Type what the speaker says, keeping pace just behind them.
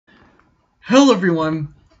Hello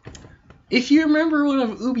everyone! If you remember one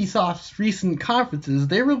of Ubisoft's recent conferences,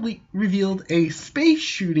 they revealed a space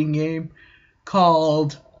shooting game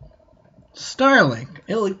called Starlink.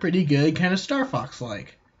 It looked pretty good, kind of Star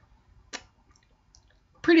Fox-like.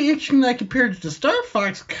 Pretty interesting that I compared it to Star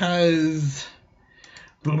Fox, because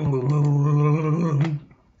this.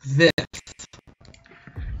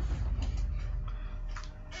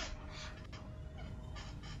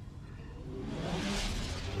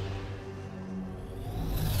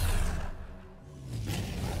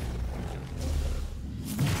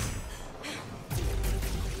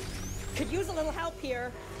 Could use a little help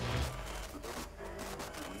here.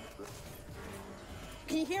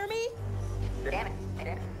 Can you hear me?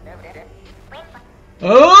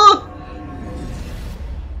 Oh!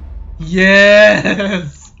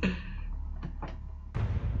 Yes!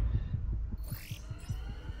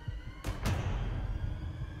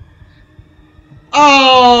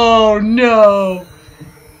 Oh no!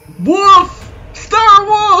 Wolf! Star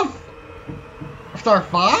Wolf! Star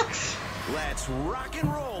Fox? Let's rock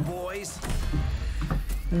and roll, boys.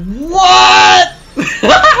 What?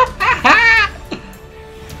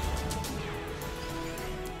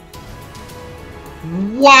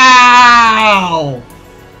 Wow!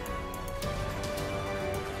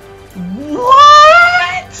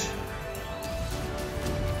 What?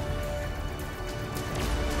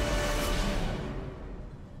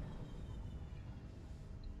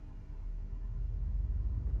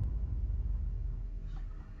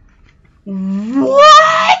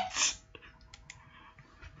 What?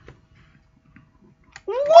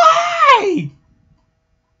 Why?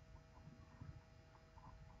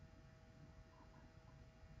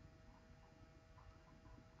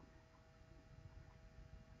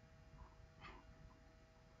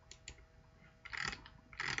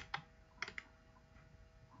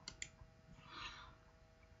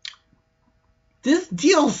 This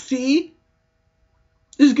DLC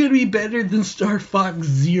is going to be better than Star Fox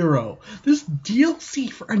Zero. This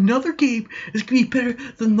DLC for another game is going to be better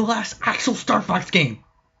than the last actual Star Fox game.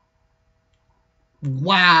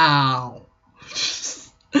 Wow.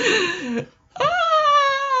 That's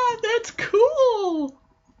cool.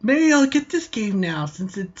 Maybe I'll get this game now,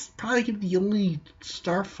 since it's probably going to be the only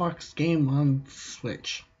Star Fox game on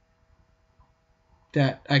Switch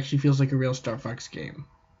that actually feels like a real Star Fox game.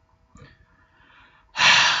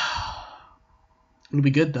 It'll be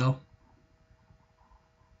good, though.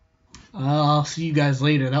 I'll see you guys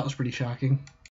later. That was pretty shocking.